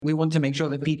We want to make sure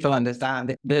that people understand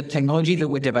that the technology that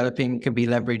we're developing can be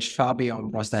leveraged far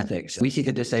beyond prosthetics. We see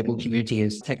the disabled community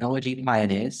as technology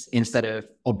pioneers instead of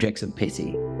objects of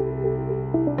pity.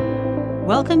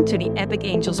 Welcome to the Epic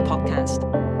Angels podcast.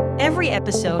 Every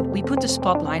episode, we put the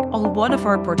spotlight on one of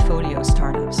our portfolio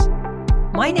startups.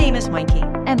 My name is Maaike.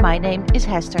 And my name is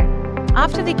Hester.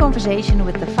 After the conversation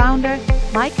with the founder,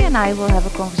 Maaike and I will have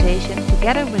a conversation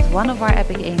together with one of our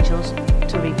Epic Angels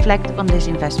to reflect on this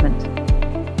investment.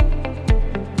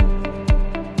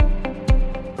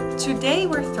 Today,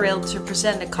 we're thrilled to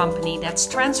present a company that's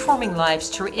transforming lives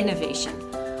through innovation,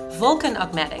 Vulcan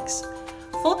Augmetics.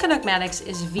 Vulcan Augmetics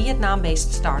is a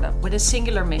Vietnam-based startup with a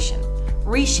singular mission,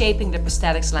 reshaping the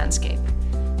prosthetics landscape.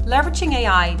 Leveraging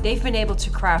AI, they've been able to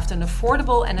craft an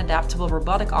affordable and adaptable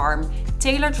robotic arm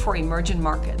tailored for emerging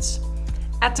markets.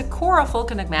 At the core of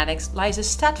Vulcan Augmetics lies a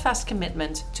steadfast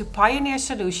commitment to pioneer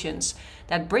solutions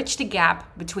that bridge the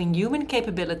gap between human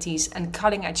capabilities and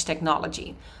cutting-edge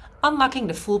technology, unlocking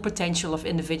the full potential of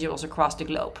individuals across the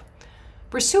globe.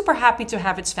 We're super happy to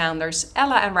have its founders,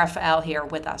 Ella and Rafael, here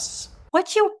with us.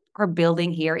 What you are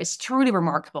building here is truly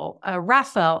remarkable.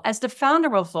 Rafael, as the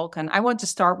founder of Vulcan, I want to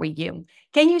start with you.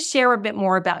 Can you share a bit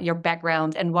more about your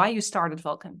background and why you started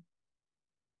Vulcan?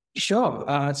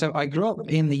 Sure. So I grew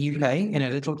up in the UK in a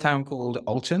little town called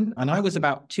Alton, and I was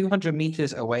about 200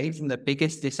 meters away from the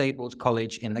biggest disabled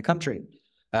college in the country,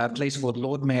 a place called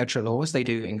Lord Mayor Trelawn's. They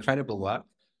do incredible work.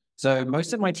 So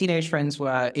most of my teenage friends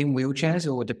were in wheelchairs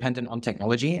or were dependent on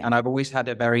technology. And I've always had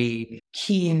a very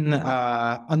keen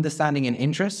understanding and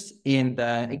interest in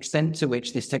the extent to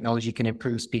which this technology can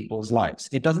improve people's lives.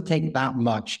 It doesn't take that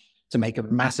much to make a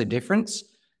massive difference.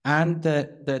 And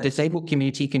the disabled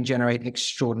community can generate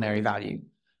extraordinary value.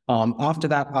 After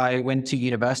that, I went to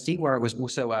university where I was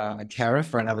also a carer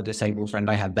for another disabled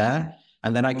friend I had there.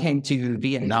 And then I came to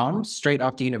Vietnam straight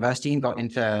after university and got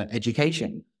into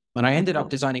education. And I ended up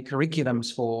designing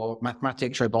curriculums for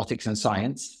mathematics, robotics, and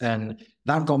science. And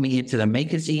that got me into the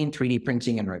maker scene, 3D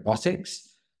printing and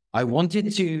robotics. I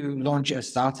wanted to launch a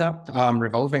startup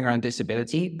revolving around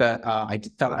disability, but I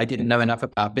felt I didn't know enough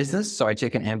about business. So I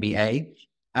took an MBA.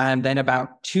 And then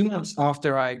about 2 months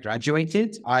after I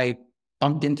graduated, I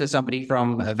bumped into somebody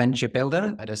from a venture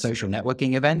builder at a social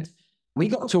networking event. We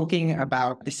got talking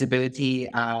about disability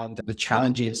and the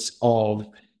challenges of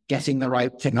getting the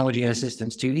right technology and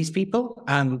assistance to these people.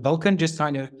 And Vulcan just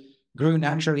kind of grew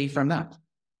naturally from that.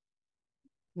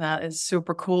 That is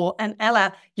super cool. And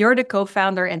Ella, you're the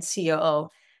co-founder and COO.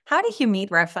 How did you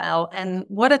meet Rafael and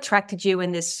what attracted you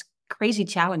in this crazy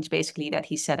challenge, basically, that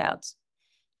he set out?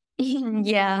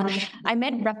 Yeah, I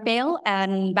met Rafael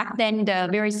and back then the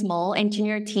very small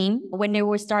engineer team, when they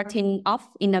were starting off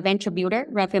in a venture builder,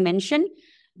 Rafael mentioned,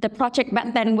 the project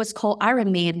back then was called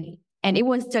Iron Man. And it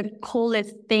was the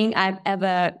coolest thing I've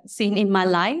ever seen in my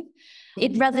life.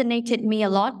 It resonated me a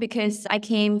lot because I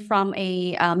came from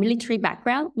a military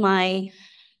background. My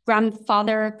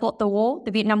grandfather fought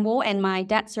the Vietnam War, and my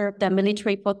dad served the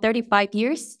military for 35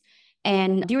 years.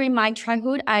 And during my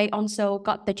childhood, I also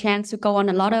got the chance to go on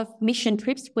a lot of mission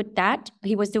trips with Dad.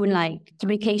 He was doing like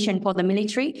vacation for the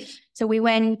military. So we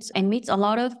went and meet a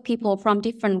lot of people from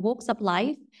different walks of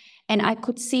life. And I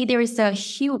could see there is a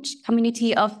huge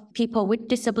community of people with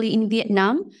disability in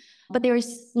Vietnam, but there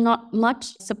is not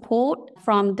much support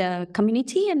from the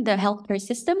community and the healthcare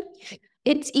system.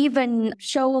 It even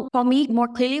showed for me more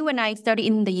clearly when I studied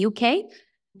in the UK,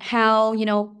 how,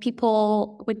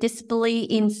 people with disability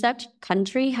in such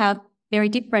country have very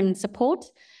different support.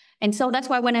 And so that's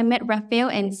why when I met Rafael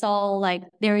and saw like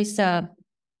there is a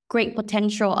great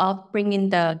potential of bringing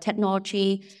the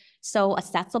technology so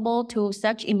accessible to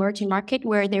such emerging market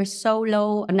where there's so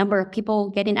low a number of people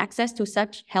getting access to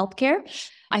such healthcare.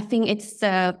 I think it's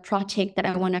a project that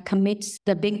I want to commit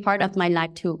the big part of my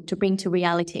life to bring to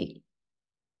reality.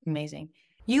 Amazing.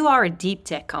 You are a deep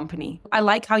tech company. I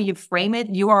like how you frame it.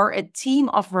 You are a team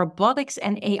of robotics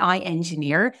and AI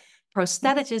engineer,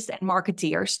 prosthetists and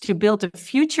marketeers to build a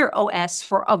future OS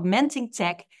for augmenting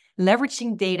tech,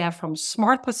 leveraging data from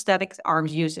smart prosthetics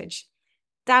arms usage.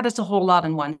 That is a whole lot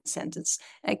in one sentence.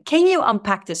 Can you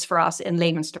unpack this for us in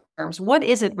layman's terms? What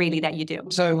is it really that you do?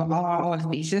 So our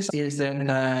thesis is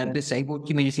that disabled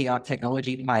community are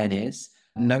technology pioneers.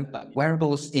 Note that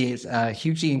wearables is a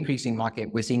hugely increasing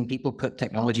market. We're seeing people put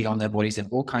technology on their bodies in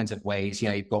all kinds of ways.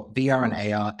 You've got VR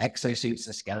and AR, exosuits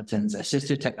and skeletons,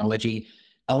 assistive technology,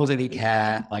 elderly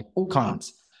care, like all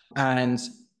kinds. And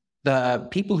the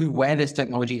people who wear this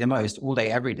technology the most all day,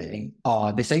 every day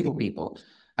are disabled people.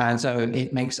 And so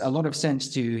it makes a lot of sense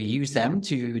to use them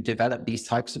to develop these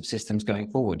types of systems going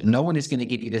forward. No one is going to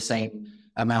give you the same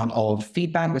amount of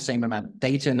feedback, the same amount of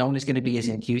data. No one is going to be as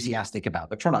enthusiastic about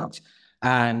the product.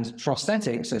 And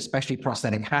prosthetics, especially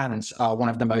prosthetic hands, are one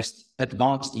of the most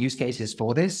advanced use cases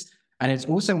for this. And it's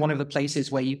also one of the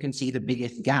places where you can see the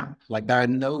biggest gap. Like there are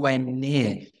nowhere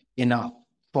near enough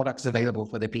products available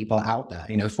for the people out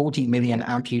there. 40 million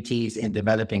amputees in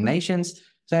developing nations,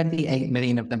 38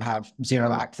 million of them have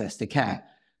zero access to care.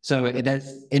 So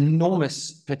there's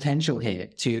enormous potential here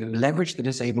to leverage the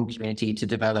disabled community to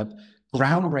develop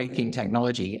groundbreaking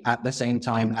technology at the same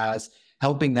time as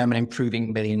helping them and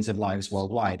improving millions of lives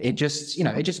worldwide. It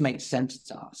just makes sense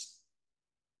to us.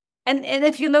 And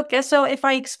if you look, so if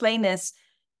I explain this,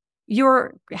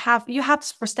 you have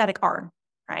this prosthetic arm,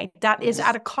 right? That is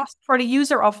at a cost for the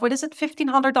user of, what is it,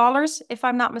 $1,500, if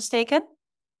I'm not mistaken?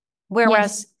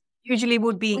 Whereas usually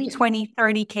would be 20,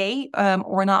 30K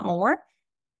or not more.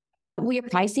 We are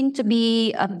pricing to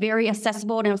be very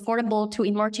accessible and affordable to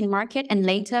emerging market and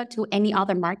later to any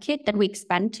other market that we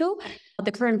expand to.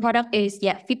 The current product is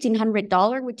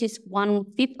 $1,500, which is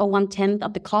 1/5 or 1/10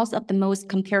 of the cost of the most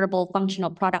comparable functional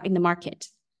product in the market.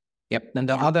 Yep. And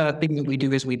the other thing that we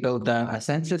do is we build a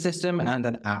sensor system and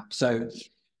an app. So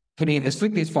putting it as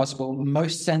quickly as possible,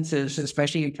 most sensors,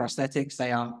 especially in prosthetics,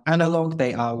 they are analog,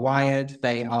 they are wired,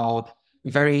 they are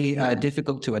very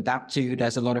difficult to adapt to.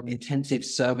 There's a lot of intensive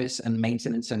service and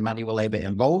maintenance and manual labor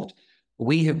involved.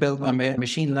 We have built a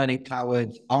machine learning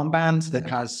powered armband that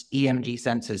has EMG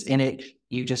sensors in it.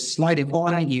 You just slide it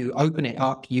on, you open it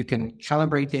up, you can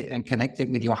calibrate it and connect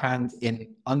it with your hand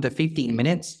in under 15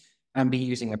 minutes and be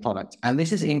using the product. And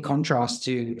this is in contrast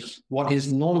to what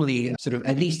is normally sort of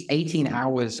at least 18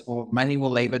 hours of manual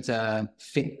labor to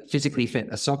physically fit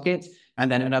a socket,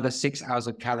 and then another 6 hours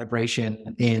of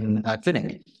calibration in a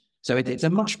clinic. So it's a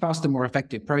much faster, more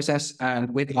effective process.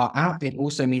 And with our app, it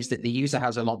also means that the user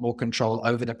has a lot more control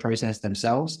over the process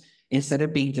themselves, instead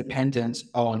of being dependent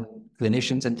on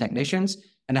clinicians and technicians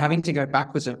and having to go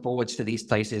backwards and forwards to these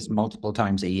places multiple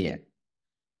times a year.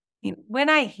 When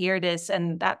I hear this,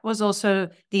 and that was also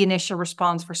the initial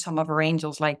response for some of our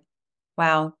angels, like,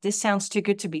 wow, this sounds too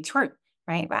good to be true,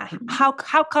 right?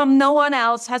 How come no one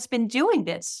else has been doing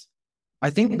this? I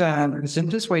think the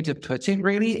simplest way to put it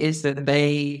really is that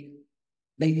they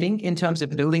think in terms of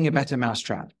building a better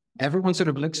mousetrap. Everyone sort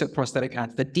of looks at prosthetic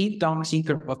hands. The deep, dark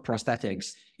secret of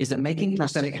prosthetics is that making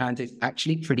prosthetic hands is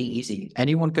actually pretty easy.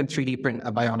 Anyone can 3D print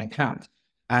a bionic hand.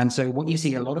 And so what you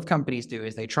see a lot of companies do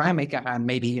is they try and make a hand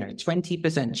maybe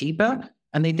 20% cheaper,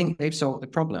 and they think they've solved the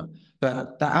problem.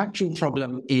 But the actual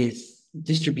problem is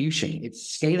distribution. It's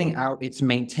scaling out, it's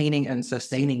maintaining and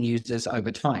sustaining users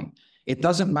over time. It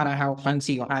doesn't matter how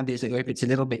fancy your hand is, or if it's a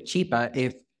little bit cheaper,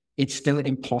 if it's still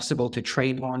impossible to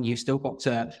trade on. You've still got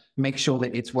to make sure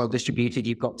that it's well distributed.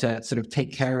 You've got to sort of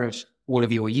take care of all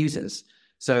of your users.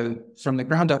 So from the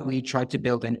ground up, we tried to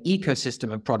build an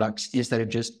ecosystem of products instead of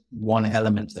just one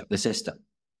element of the system.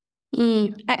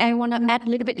 I want to add a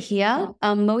little bit here.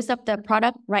 Most of the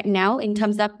product right now, in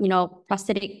terms of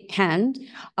prosthetic hand,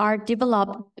 are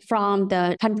developed from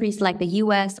the countries like the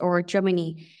US or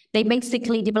Germany. They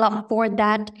basically develop for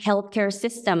that healthcare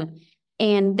system,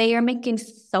 and they are making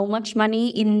so much money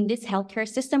in this healthcare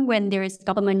system when there is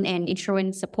government and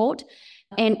insurance support.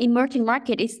 And emerging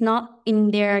market is not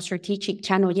in their strategic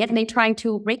channel yet. They're trying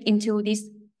to break into these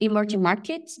emerging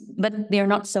markets, but they're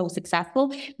not so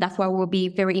successful. That's why we'll be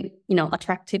very,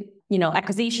 attractive,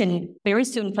 acquisition very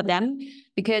soon for them,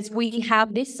 because we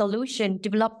have this solution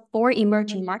developed for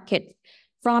emerging markets,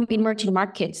 from emerging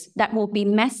markets, that will be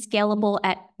mass scalable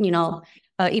at,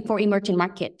 for emerging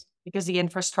market. Because the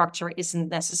infrastructure isn't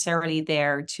necessarily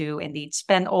there to indeed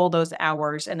spend all those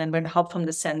hours, and then with help from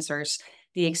the sensors,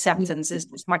 the acceptance is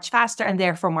much faster and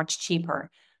therefore much cheaper.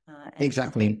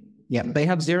 Exactly. Yeah, they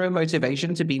have zero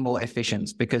motivation to be more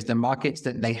efficient, because the markets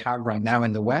that they have right now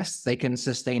in the West, they can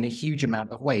sustain a huge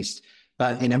amount of waste.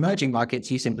 But in emerging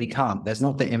markets, you simply can't. There's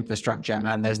not the infrastructure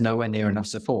and there's nowhere near enough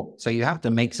support. So you have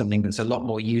to make something that's a lot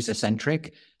more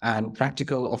user-centric and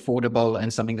practical, affordable,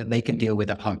 and something that they can deal with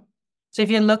at home. So if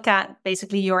you look at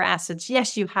basically your assets,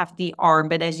 yes, you have the arm,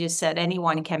 but as you said,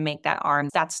 anyone can make that arm.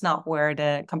 That's not where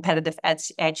the competitive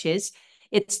edge is.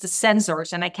 It's the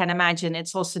sensors. And I can imagine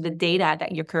it's also the data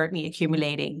that you're currently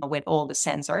accumulating with all the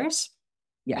sensors.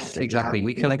 Yes, exactly.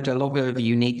 We collect a lot of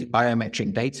unique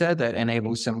biometric data that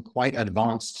enables some quite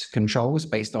advanced controls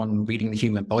based on reading the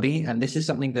human body. And this is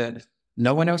something that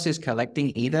no one else is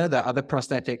collecting either. The other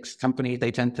prosthetics companies,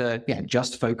 they tend to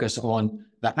just focus on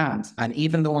the hands. And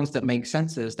even the ones that make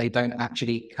sensors, they don't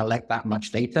actually collect that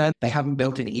much data. They haven't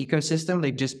built an ecosystem.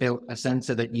 They've just built a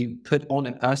sensor that you put on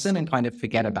a person and kind of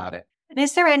forget about it. And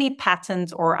is there any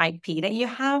patent or IP that you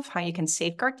have, how you can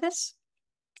safeguard this?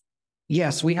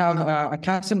 Yes, we have a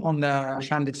CASM on the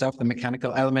hand itself, the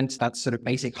mechanical elements, that's sort of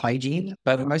basic hygiene.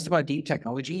 But most of our deep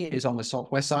technology is on the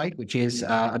software side, which is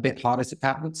a bit harder to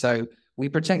patent. So we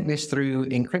protect this through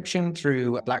encryption,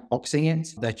 through black boxing it.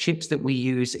 The chips that we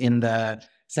use in the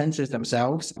sensors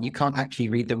themselves, you can't actually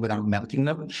read them without melting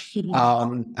them.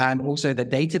 And also the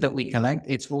data that we collect,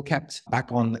 it's all kept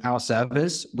back on our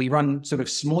servers. We run sort of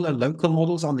smaller local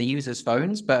models on the user's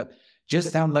phones, but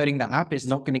just downloading the app is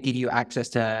not going to give you access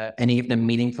to any of the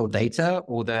meaningful data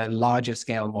or the larger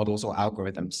scale models or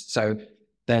algorithms. So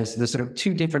there's the sort of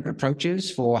two different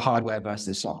approaches for hardware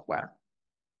versus software.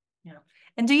 Yeah.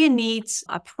 And do you need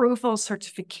approval,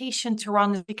 certification to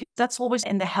run this? Because that's always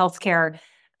in the healthcare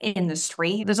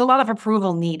industry. There's a lot of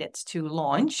approval needed to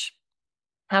launch.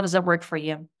 How does that work for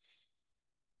you?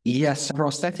 Yes,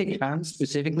 prosthetic hands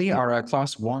specifically are a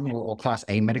class 1 or class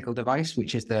A medical device,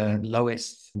 which is the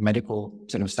lowest medical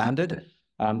sort of standard.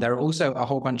 There are also a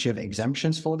whole bunch of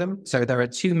exemptions for them. So there are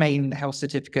two main health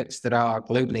certificates that are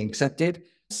globally accepted: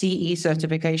 CE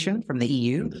certification from the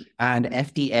EU and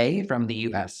FDA from the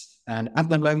US. And at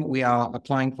the moment, we are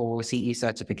applying for CE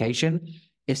certification.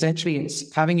 Essentially,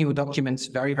 it's having your documents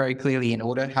very, very clearly in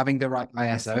order, having the right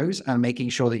ISOs, and making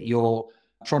sure that your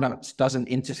product doesn't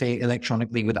interfere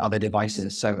electronically with other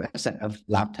devices. So a set of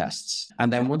lab tests.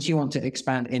 And then once you want to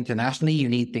expand internationally, you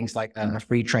need things like a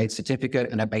free trade certificate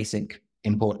and a basic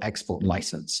import-export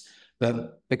license.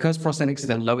 But because prosthetics is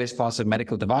the lowest class of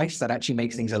medical device, that actually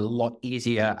makes things a lot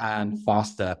easier and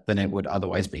faster than it would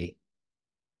otherwise be.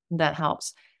 That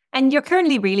helps. And you're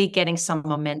currently really getting some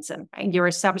momentum, right? You're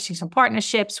establishing some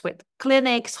partnerships with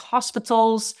clinics,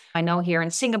 hospitals. I know here in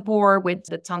Singapore with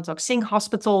the Tan Tock Seng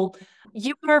Hospital,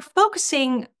 you are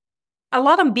focusing a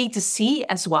lot on B2C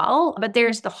as well, but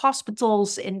there's the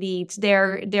hospitals indeed,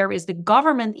 there is the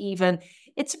government even.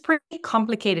 It's a pretty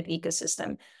complicated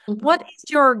ecosystem. What is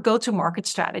your go-to-market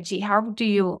strategy? How do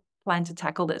you plan to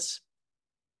tackle this?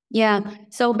 Yeah,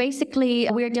 so basically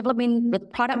we're developing the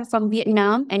product from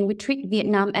Vietnam, and we treat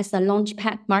Vietnam as a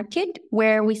launchpad market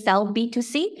where we sell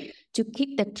B2C to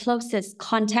keep the closest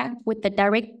contact with the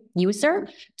direct user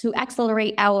to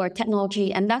accelerate our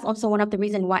technology. And that's also one of the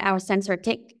reasons why our sensor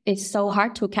tech is so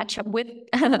hard to catch up with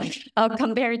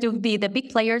compared to the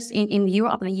big players in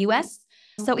Europe and the US.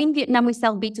 So in Vietnam, we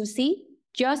sell B2C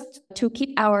just to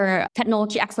keep our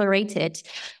technology accelerated.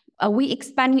 We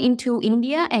expand into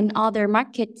India and other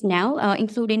markets now,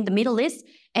 including the Middle East.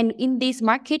 And in this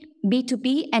market,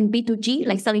 B2B and B2G,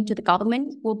 like selling to the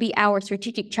government, will be our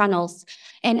strategic channels.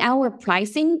 And our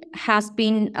pricing has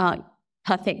been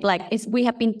perfect. We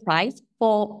have been priced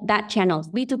for that channels,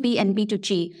 B2B and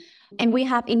B2G. And we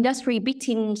have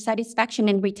industry-beating satisfaction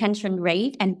and retention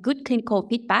rate and good clinical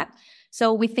feedback.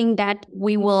 So we think that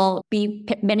we will be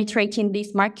penetrating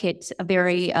these markets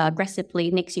very aggressively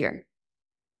next year.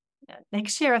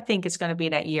 Next year, I think it's going to be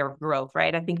that year of growth,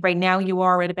 right? I think right now you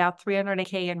are at about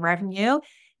 300K in revenue.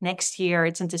 Next year,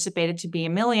 it's anticipated to be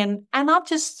 $1 million, and not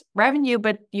just revenue,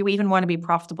 but you even want to be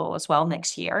profitable as well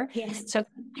next year. Yes. So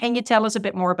can you tell us a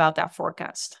bit more about that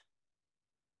forecast?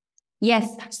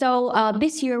 Yes. So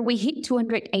this year we hit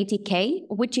 280K,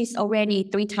 which is already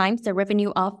 3 times the revenue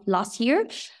of last year.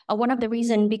 One of the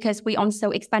reasons because we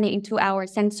also expanded into our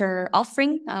sensor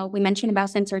offering. We mentioned about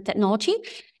sensor technology.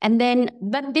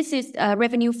 But this is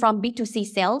revenue from B2C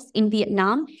sales in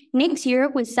Vietnam. Next year,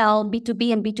 we sell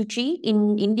B2B and B2G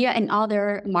in India and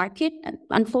other markets.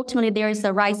 Unfortunately, there is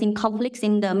a rising conflicts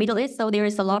in the Middle East, so there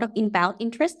is a lot of inbound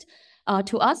interest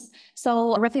to us.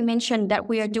 So Rafael mentioned that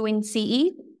we are doing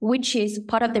CE, which is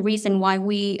part of the reason why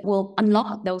we will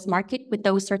unlock those markets with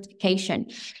those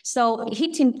certifications. So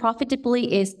hitting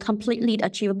profitably is completely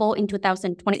achievable in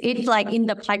 2020. It's like in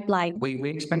the pipeline.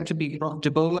 We expect to be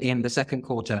profitable in the second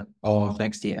quarter of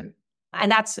next year.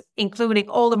 And that's including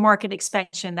all the market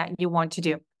expansion that you want to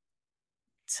do.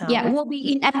 So yeah, we'll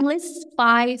be in at least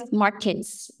 5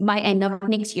 markets by end of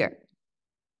next year.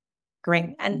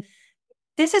 Great. And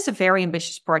this is a very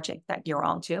ambitious project that you're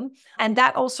onto. And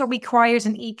that also requires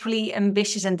an equally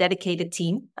ambitious and dedicated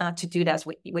team to do that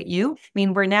with you. I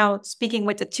mean, we're now speaking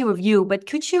with the two of you, but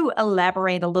could you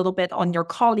elaborate a little bit on your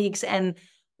colleagues and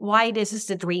why this is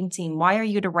the dream team? Why are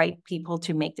you the right people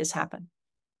to make this happen?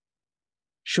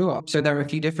 Sure. So there are a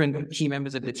few different key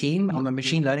members of the team. On the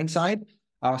machine learning side,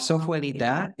 our software lead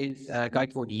there is a guy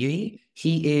called Nguyen.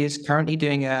 He is currently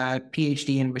doing a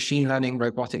PhD in machine learning,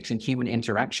 robotics, and human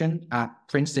interaction at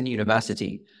Princeton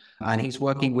University. And he's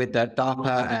working with the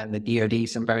DARPA and the DoD,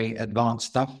 some very advanced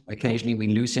stuff. Occasionally we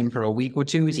lose him for a week or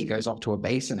two as he goes off to a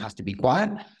base and has to be quiet.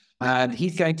 And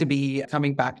he's going to be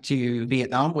coming back to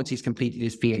Vietnam once he's completed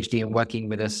his PhD and working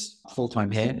with us full-time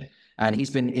here. And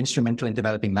he's been instrumental in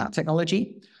developing that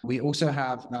technology. We also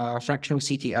have our fractional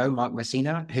CTO, Mark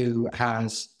Messina, who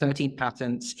has 13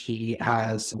 patents. He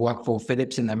has worked for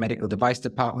Philips in their medical device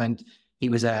department. He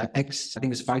was I think he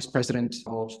was vice president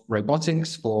of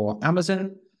robotics for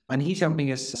Amazon. And he's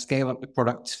helping us scale up the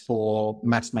product for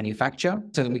mass manufacture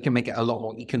so that we can make it a lot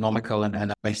more economical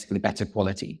and basically better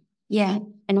quality. Yeah,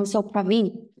 and also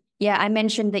Praveen. Yeah, I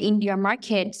mentioned the India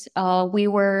market. We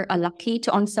were lucky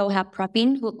to also have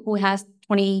Praveen, who has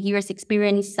 20 years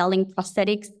experience selling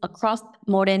prosthetics across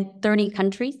more than 30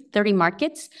 countries, 30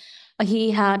 markets.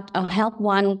 He had helped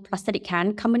one prosthetic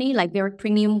hand company, like very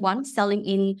premium one, selling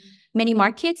in many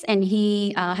markets. And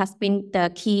he has been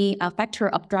the key factor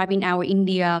of driving our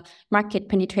India market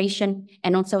penetration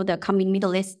and also the coming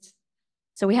Middle East.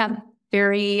 So we have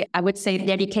very, I would say,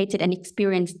 dedicated and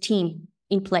experienced team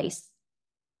in place.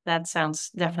 That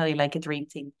sounds definitely like a dream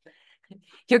team.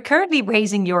 You're currently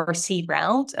raising your seed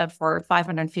round for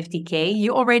 550K.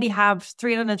 You already have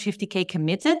 350K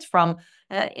committed from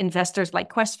investors like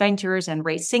Quest Ventures and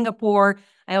Raise Singapore.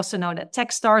 I also know that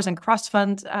Techstars and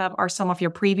CrossFund are some of your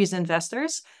previous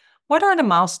investors. What are the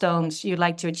milestones you'd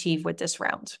like to achieve with this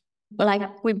round? Well, like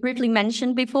we briefly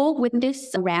mentioned before, with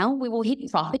this round, we will hit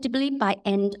profitably by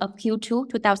end of Q2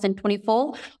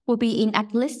 2024. We'll be in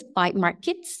at least 5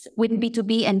 markets with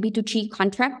B2B and B2G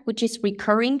contract, which is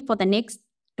recurring for the next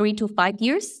 3 to 5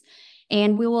 years.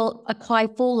 And we will acquire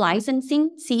full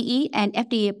licensing, CE, and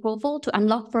FDA approval to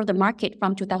unlock further market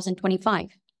from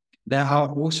 2025. There are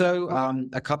also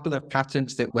a couple of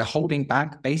patents that we're holding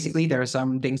back. Basically, there are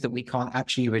some things that we can't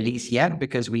actually release yet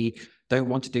because we don't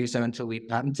want to do so until we've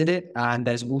patented it. And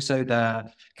there's also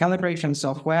the calibration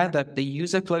software that the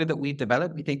user flow that we've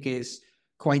developed, we think is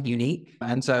quite unique.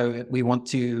 And so we want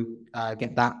to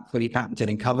get that fully patented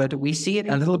and covered. We see it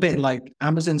a little bit like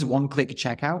Amazon's one-click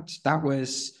checkout. That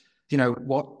was,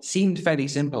 what seemed fairly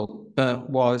simple, but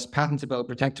was patentable,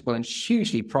 protectable, and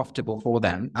hugely profitable for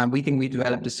them. And we think we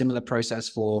developed a similar process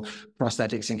for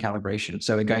prosthetics and calibration.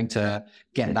 So we're going to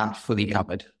get that fully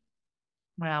covered.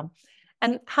 Wow.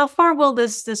 And how far will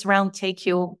this round take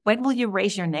you? When will you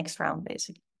raise your next round,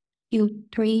 basically?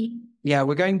 Q3. Yeah,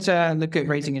 we're going to look at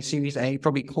raising a Series A,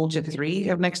 probably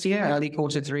Q3 of next year, early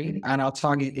Q3. And our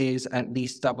target is at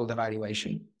least double the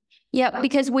valuation. Yeah,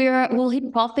 because we'll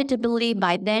hit profitability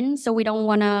by then, so we don't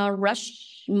want to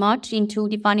rush much into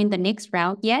defining the next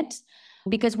round yet,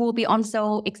 because we'll be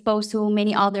also exposed to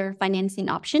many other financing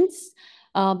options.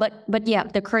 But yeah,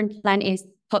 the current plan is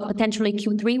potentially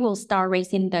Q3 we'll start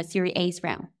raising the Series A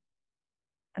round.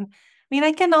 I mean,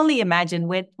 I can only imagine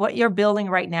with what you're building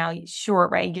right now. Sure,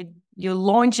 right? You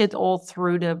launch it all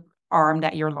through the arm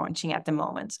that you're launching at the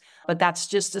moment. But that's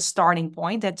just a starting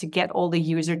point, that to get all the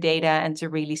user data and to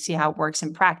really see how it works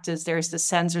in practice, there's the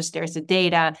sensors, there's the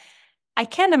data. I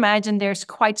can imagine there's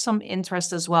quite some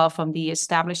interest as well from the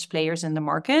established players in the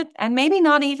market, and maybe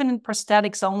not even in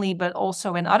prosthetics only, but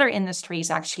also in other industries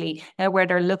actually, where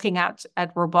they're looking at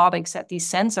robotics, at these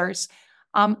sensors.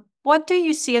 What do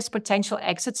you see as potential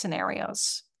exit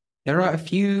scenarios? There are a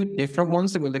few different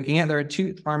ones that we're looking at. There are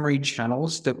 2 primary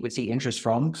channels that we see interest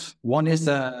from. One is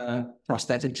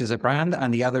prosthetics as a brand,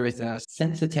 and the other is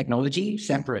sensor technology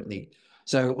separately.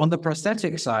 So on the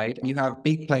prosthetic side, you have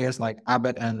big players like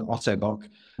Abbott and Ottobock.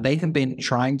 They have been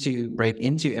trying to break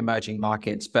into emerging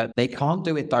markets, but they can't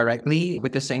do it directly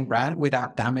with the same brand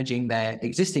without damaging their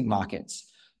existing markets.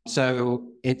 So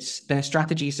their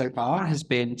strategy so far has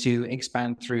been to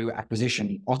expand through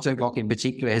acquisition. Ottobock in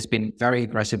particular has been very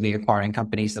aggressively acquiring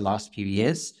companies the last few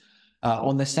years.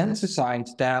 On the sensor side,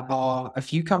 there are a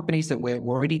few companies that we're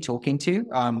already talking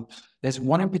to. There's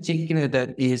one in particular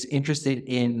that is interested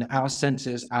in our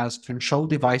sensors as control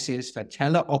devices for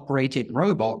teleoperated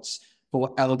robots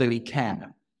for elderly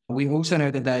care. We also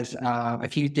know that there's a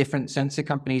few different sensor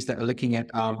companies that are looking at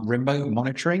remote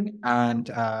monitoring and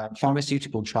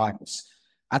pharmaceutical trials.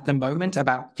 At the moment,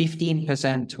 about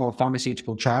 15% of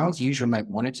pharmaceutical trials use remote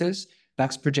monitors.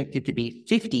 That's projected to be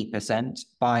 50%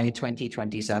 by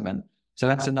 2027. So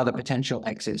that's another potential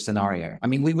exit scenario. I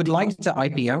mean, we would like to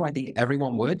IPO, I think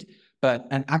everyone would, but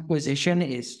an acquisition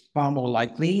is far more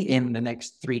likely in the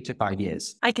next 3 to 5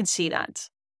 years. I can see that.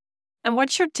 And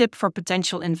what's your tip for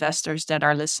potential investors that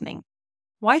are listening?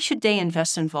 Why should they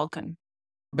invest in Vulcan?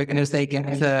 Because they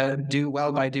get to do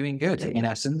well by doing good, in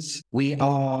essence. We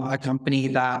are a company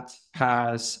that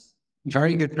has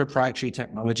very good proprietary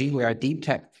technology. We're a deep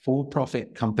tech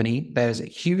for-profit company. There's a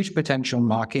huge potential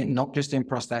market, not just in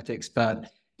prosthetics,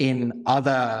 but in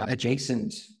other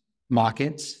adjacent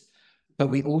markets. But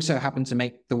we also happen to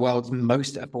make the world's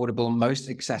most affordable, most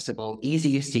accessible,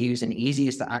 easiest to use and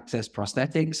easiest to access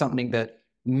prosthetics, something that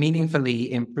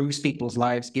meaningfully improves people's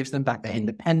lives, gives them back their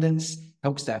independence,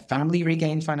 helps their family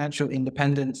regain financial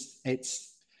independence.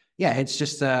 It's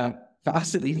just, for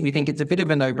us at least, we think it's a bit of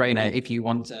a no-brainer if you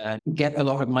want to get a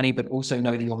lot of money, but also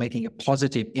know that you're making a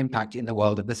positive impact in the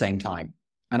world at the same time.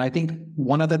 And I think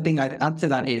one other thing I'd add to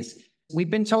that is, we've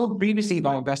been told previously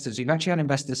by investors, we've actually had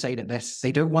investors say that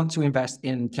they don't want to invest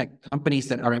in tech companies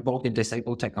that are involved in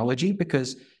disabled technology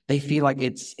because they feel like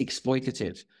it's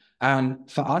exploitative. And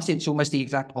for us, it's almost the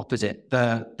exact opposite.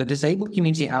 The disabled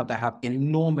community out there have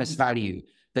enormous value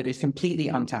that is completely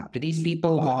untapped. These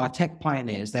people are tech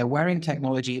pioneers. They're wearing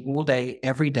technology all day,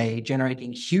 every day,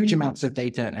 generating huge amounts of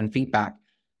data and feedback.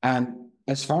 And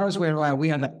as far as we're aware,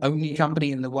 we are the only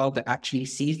company in the world that actually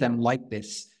sees them like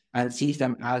this and sees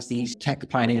them as these tech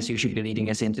pioneers who should be leading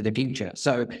us into the future.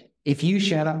 So if you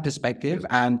share that perspective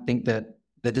and think that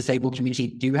the disabled community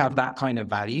do have that kind of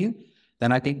value,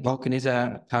 then I think Vulcan is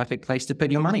a perfect place to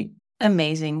put your money.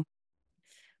 Amazing.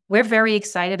 We're very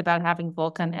excited about having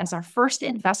Vulcan as our first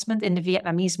investment in the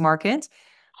Vietnamese market.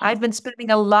 I've been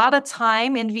spending a lot of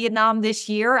time in Vietnam this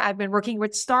year. I've been working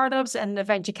with startups and the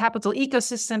venture capital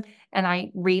ecosystem, and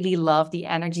I really love the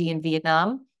energy in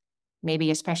Vietnam.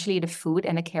 Maybe especially the food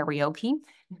and the karaoke.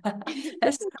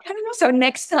 So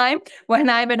next time when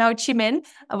I'm in Ho Chi Minh,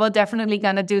 we're definitely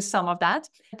going to do some of that.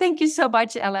 Thank you so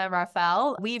much, Ella and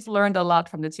Rafael. We've learned a lot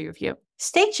from the two of you.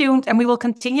 Stay tuned and we will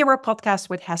continue our podcast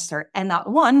with Hester and not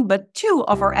one, but two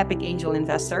of our Epic Angel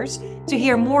investors to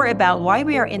hear more about why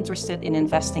we are interested in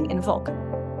investing in Vulcan.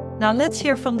 Now let's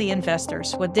hear from the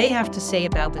investors what they have to say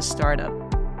about this startup.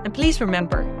 And please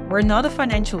remember, we're not a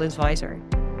financial advisor.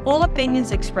 All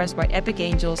opinions expressed by Epic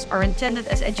Angels are intended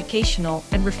as educational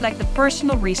and reflect the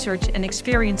personal research and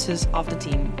experiences of the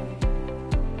team.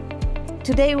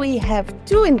 Today we have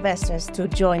two investors to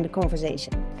join the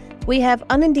conversation. We have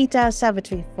Aninditta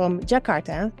Savitry from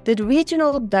Jakarta, the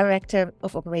Regional Director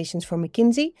of Operations for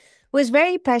McKinsey, who is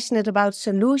very passionate about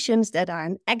solutions that are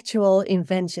an actual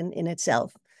invention in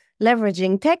itself,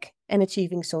 leveraging tech and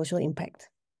achieving social impact.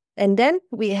 And then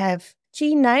we have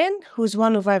Nguyen, who's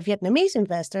one of our Vietnamese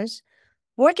investors,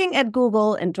 working at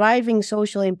Google and driving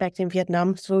social impact in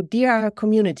Vietnam through DR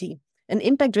Community, an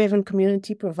impact-driven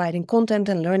community providing content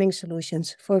and learning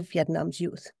solutions for Vietnam's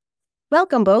youth.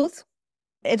 Welcome both.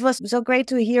 It was so great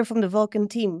to hear from the Vulcan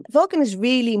team. Vulcan is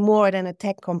really more than a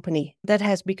tech company. That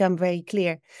has become very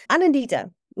clear.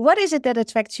 Aninditta, what is it that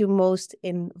attracts you most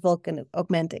in Vulcan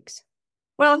Augmetics?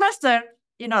 Well, Hester,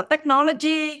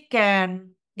 technology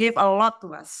can give a lot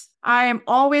to us. I am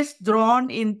always drawn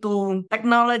into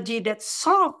technology that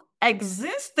solves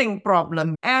existing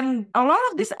problems. And a lot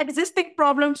of these existing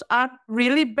problems are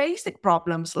really basic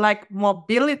problems like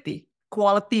mobility,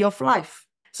 quality of life.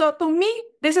 So to me,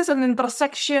 this is an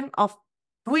intersection of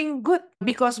doing good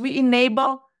because we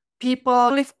enable people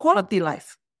to live quality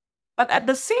life. But at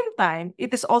the same time,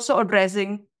 it is also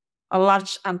addressing a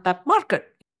large untapped market.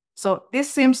 So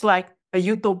this seems like a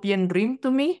utopian dream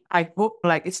to me. I hope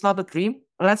it's not a dream.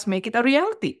 Let's make it a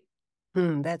reality.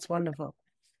 That's wonderful.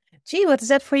 Gee, what is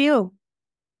that for you?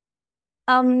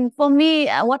 For me,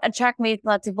 what attracts me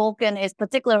to Vulcan is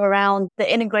particularly around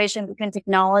the integration between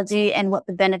technology and what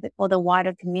the benefit for the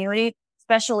wider community,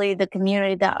 especially the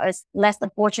community that is less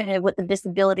fortunate with the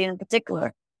disability in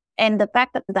particular. And the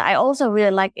fact that I also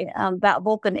really like about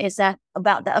Vulcan is that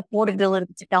about the affordability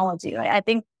of technology, right? I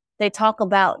think they talk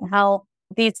about how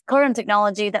these current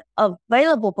technology that are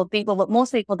available for people, but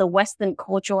mostly for the Western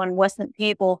culture and Western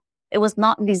people, it was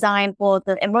not designed for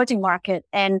the emerging market.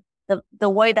 And the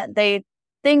way that they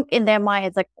think in their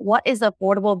mind is what is the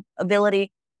affordable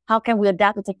ability? How can we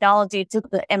adapt the technology to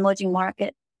the emerging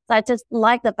market? So I just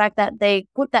like the fact that they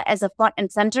put that as a front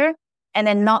and center and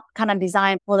then not kind of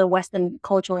designed for the Western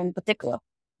culture in particular.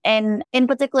 And in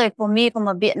particular, for me, from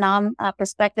a Vietnam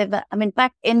perspective,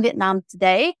 back in Vietnam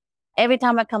today, every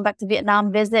time I come back to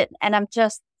Vietnam visit, and I'm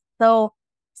just so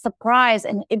surprised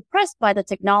and impressed by the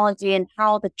technology and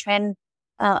how the trend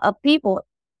of people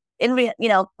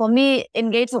for me,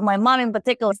 engaged with my mom in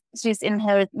particular. She's in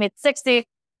her mid-60s,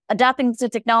 adapting to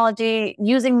technology,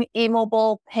 using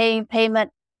e-mobile payment.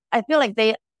 I feel like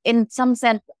they, in some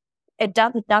sense,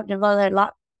 adapted a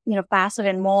lot, faster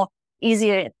and more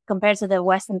easier compared to the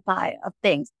Western side of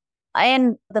things.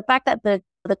 And the fact that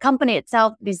the company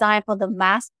itself designed for the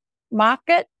mass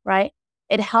market, right?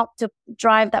 It helped to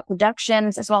drive that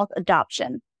productions as well as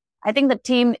adoption. I think the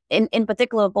team, in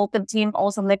particular, Vulcan team,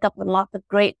 also make up a lot of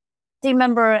great team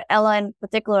member. Ella, in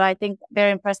particular, I think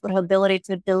very impressed with her ability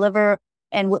to deliver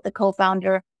and with the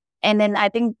co-founder. And then I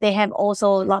think they have also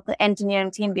a lot of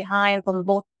engineering team behind from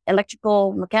both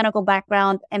electrical, mechanical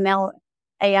background, ML,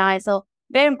 AI. So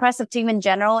very impressive team in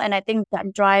general. And I think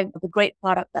that drive the great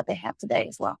product that they have today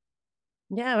as well.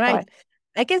 Yeah, right. Sorry.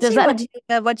 I can Does see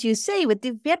that- what you say with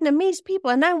the Vietnamese people,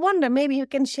 and I wonder maybe you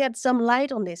can shed some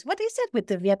light on this. What is it with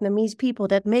the Vietnamese people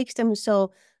that makes them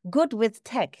so good with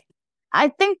tech? I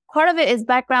think part of it is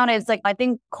background. Is like, I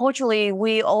think culturally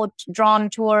we all drawn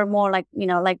toward more like,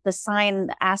 like the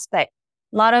science aspect.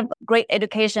 A lot of great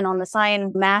education on the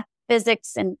science, math,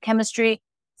 physics, and chemistry.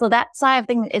 So that side of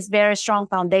things is very strong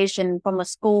foundation from a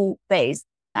school base.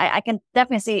 I can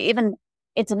definitely see even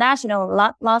international,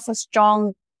 lots of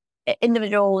strong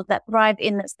individuals that thrive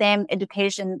in the STEM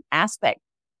education aspect.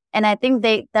 And I think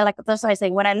they're like, that's why I say,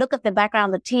 when I look at the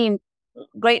background of the team,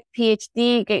 great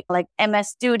PhD, great like MS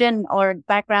student or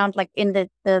background like in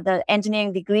the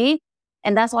engineering degree.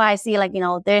 And that's why I see like,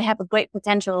 they have a great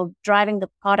potential of driving the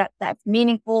product that's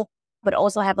meaningful, but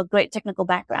also have a great technical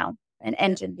background and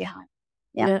engine behind.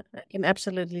 Yeah, I can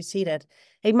absolutely see that.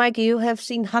 Hey, Maaike, you have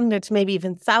seen hundreds, maybe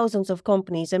even thousands of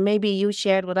companies, and maybe you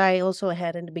shared what I also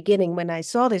had in the beginning when I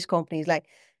saw these companies, like,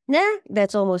 nah,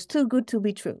 that's almost too good to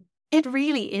be true. It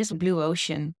really is blue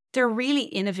ocean. They're really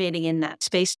innovating in that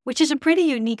space, which is a pretty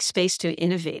unique space to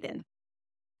innovate in.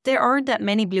 There aren't that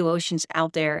many blue oceans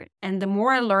out there, and the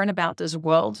more I learn about this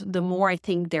world, the more I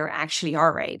think there actually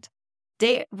are, right?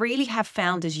 They really have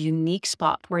found this unique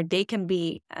spot where they can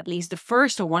be at least the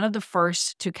first or one of the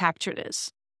first to capture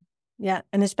this. Yeah,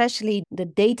 and especially the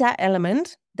data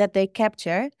element that they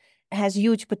capture has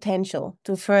huge potential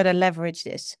to further leverage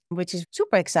this, which is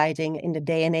super exciting in the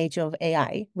day and age of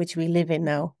AI, which we live in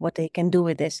now, what they can do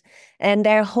with this. And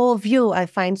their whole view I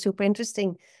find super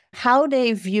interesting. How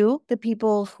they view the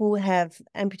people who have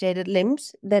amputated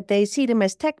limbs, that they see them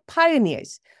as tech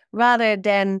pioneers rather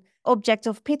than objects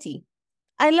of pity.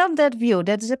 I love that view.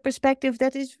 That is a perspective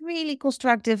that is really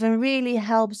constructive and really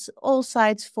helps all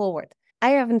sides forward. I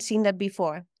haven't seen that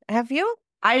before. Have you?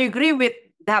 I agree with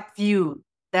that view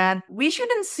that we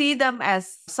shouldn't see them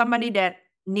as somebody that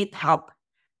need help.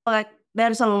 Like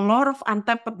there's a lot of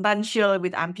untapped potential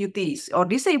with amputees or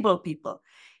disabled people.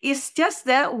 It's just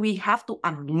that we have to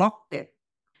unlock it.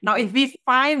 Now, if we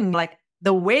find like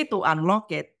the way to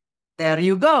unlock it, there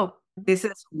you go. This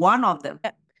is one of them.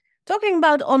 Talking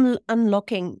about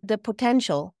unlocking the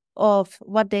potential of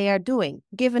what they are doing,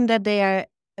 given that they are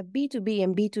a B2B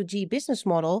and B2G business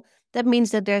model, that means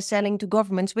that they're selling to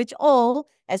governments, which all,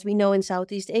 as we know in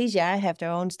Southeast Asia, have their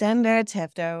own standards,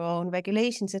 have their own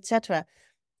regulations, etc.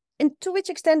 And to which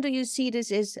extent do you see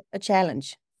this is a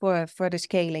challenge for further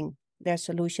scaling their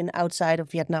solution outside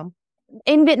of Vietnam?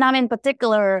 In Vietnam in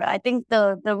particular, I think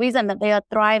the reason that they are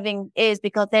thriving is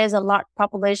because there's a large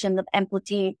population of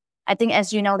amputee. I think,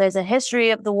 as you know, there's a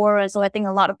history of the war. So I think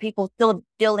a lot of people still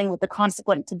dealing with the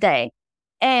consequence today.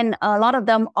 And a lot of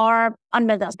them are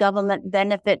under the government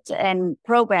benefits and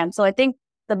programs. So I think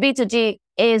the B2G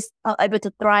is able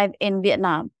to thrive in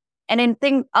Vietnam. And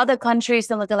in other countries,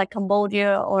 similar to like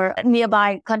Cambodia or a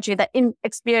nearby country that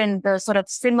experience the sort of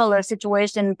similar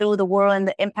situation through the war and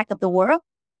the impact of the war,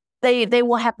 they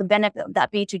will have the benefit of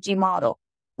that B2G model.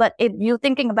 But if you're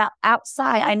thinking about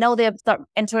outside, I know they've started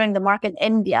entering the market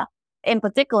in India in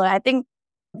particular. I think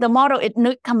the model, it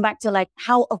need come back to like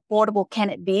how affordable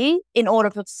can it be in order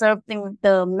to serve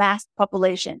the mass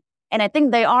population. And I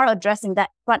think they are addressing that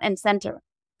front and center.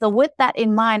 So with that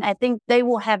in mind, I think they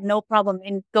will have no problem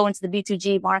in going to the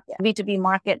B2G market, B2B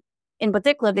market in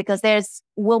particular, because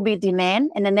will be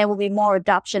demand, and then there will be more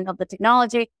adoption of the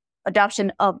technology,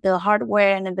 adoption of the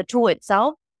hardware and then the tool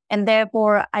itself. And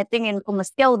therefore, I think from a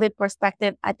scalability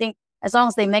perspective, I think as long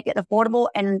as they make it affordable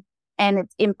and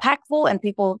it's impactful and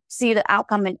people see the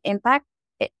outcome and impact,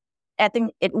 I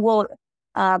think it will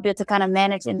be able to kind of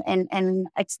manage and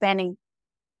expanding.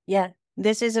 Yeah,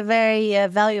 this is a very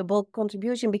valuable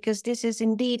contribution, because this is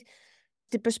indeed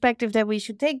the perspective that we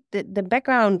should take, the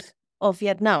background of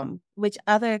Vietnam, which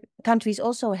other countries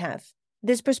also have.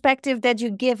 This perspective that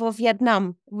you give of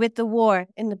Vietnam with the war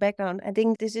in the background, I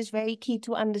think this is very key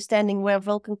to understanding where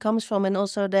Vulcan comes from and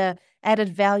also the added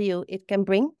value it can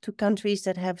bring to countries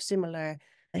that have similar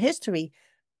history.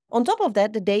 On top of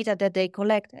that, the data that they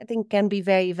collect, I think, can be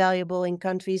very valuable in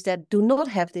countries that do not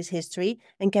have this history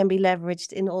and can be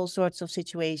leveraged in all sorts of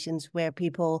situations where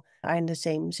people are in the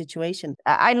same situation.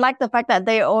 I like the fact that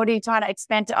they're already trying to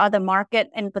expand to other markets.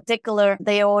 In particular,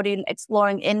 they're already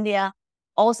exploring India.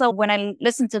 Also, when I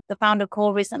listened to the founder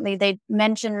call recently, they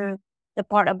mentioned the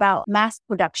part about mass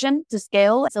production to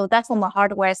scale. So that's from a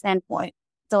hardware standpoint.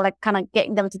 So like kind of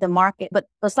getting them to the market. But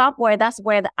the software, that's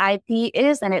where the IP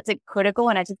is, and it's critical.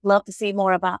 And I just love to see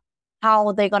more about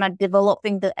how they're going to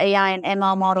developing the AI and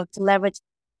ML model to leverage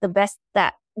the best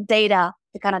that data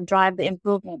to kind of drive the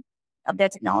improvement. of their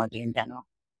technology in general.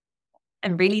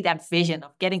 And really that vision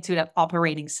of getting to that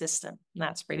operating system.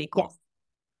 That's pretty cool.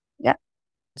 Yes. Yeah.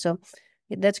 So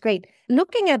that's great.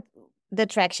 Looking at the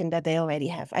traction that they already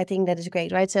have, I think that is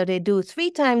great, right? So they do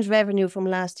 3 times revenue from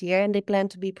last year and they plan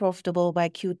to be profitable by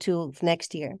Q2 of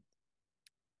next year.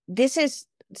 This is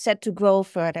set to grow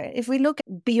further. If we look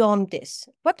beyond this,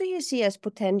 what do you see as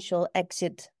potential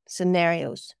exit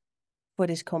scenarios for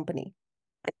this company?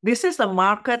 This is a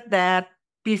market that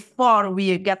before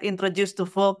we get introduced to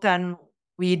Vulcan,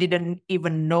 we didn't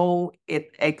even know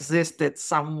it existed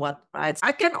somewhat, right?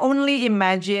 I can only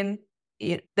imagine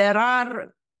there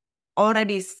are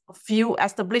already a few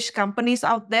established companies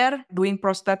out there doing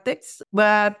prosthetics,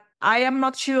 but I am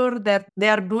not sure that they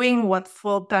are doing what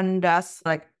Vulcan does,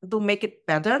 like to make it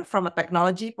better from a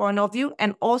technology point of view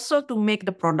and also to make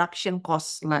the production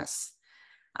costs less.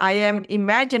 I am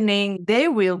imagining they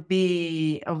will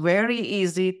be a very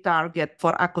easy target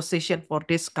for acquisition for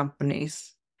these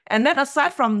companies. And then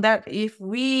aside from that, if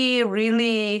we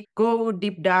really go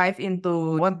deep dive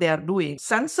into what they are doing,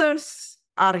 sensors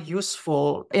are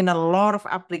useful in a lot of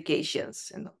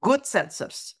applications, good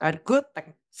sensors, good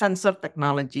sensor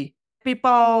technology.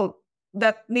 People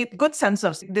that need good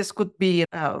sensors, this could be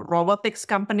a robotics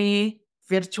company,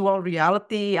 virtual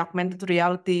reality, augmented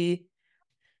reality.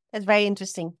 That's very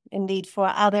interesting indeed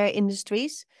for other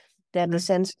industries that the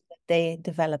sensors that they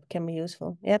develop can be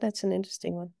useful. Yeah, that's an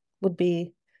interesting one. Would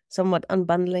be somewhat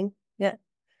unbundling. Yeah.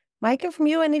 Maaike, from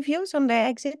you, any views on their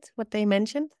exit, what they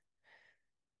mentioned?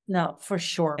 No, for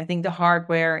sure. I think the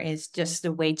hardware is just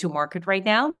the way to market right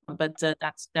now, but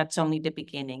that's only the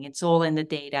beginning. It's all in the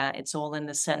data, it's all in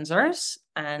the sensors,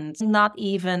 and not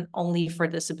even only for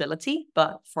disability,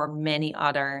 but for many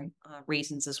other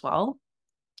reasons as well.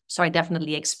 So I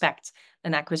definitely expect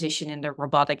an acquisition in the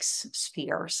robotics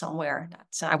sphere somewhere.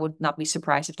 I would not be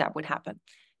surprised if that would happen.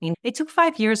 I mean, it took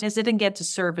 5 years. It didn't get to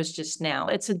service just now.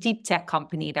 It's a deep tech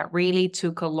company that really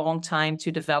took a long time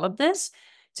to develop this,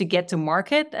 to get to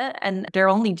market, and they're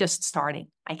only just starting.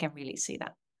 I can really see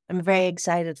that. I'm very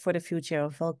excited for the future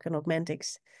of Vulcan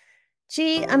Augmetics.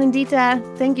 Chi, Aninditta,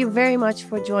 thank you very much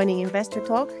for joining Investor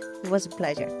Talk. It was a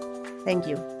pleasure. Thank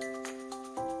you.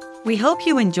 We hope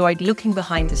you enjoyed looking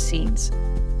behind the scenes.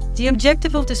 The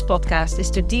objective of this podcast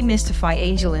is to demystify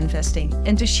angel investing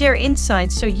and to share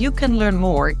insights so you can learn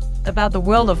more about the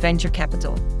world of venture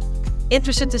capital.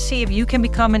 Interested to see if you can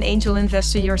become an angel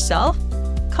investor yourself?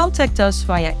 Contact us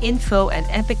via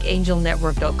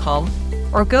info@epicangelnetwork.com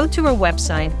or go to our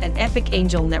website at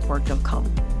epicangelnetwork.com.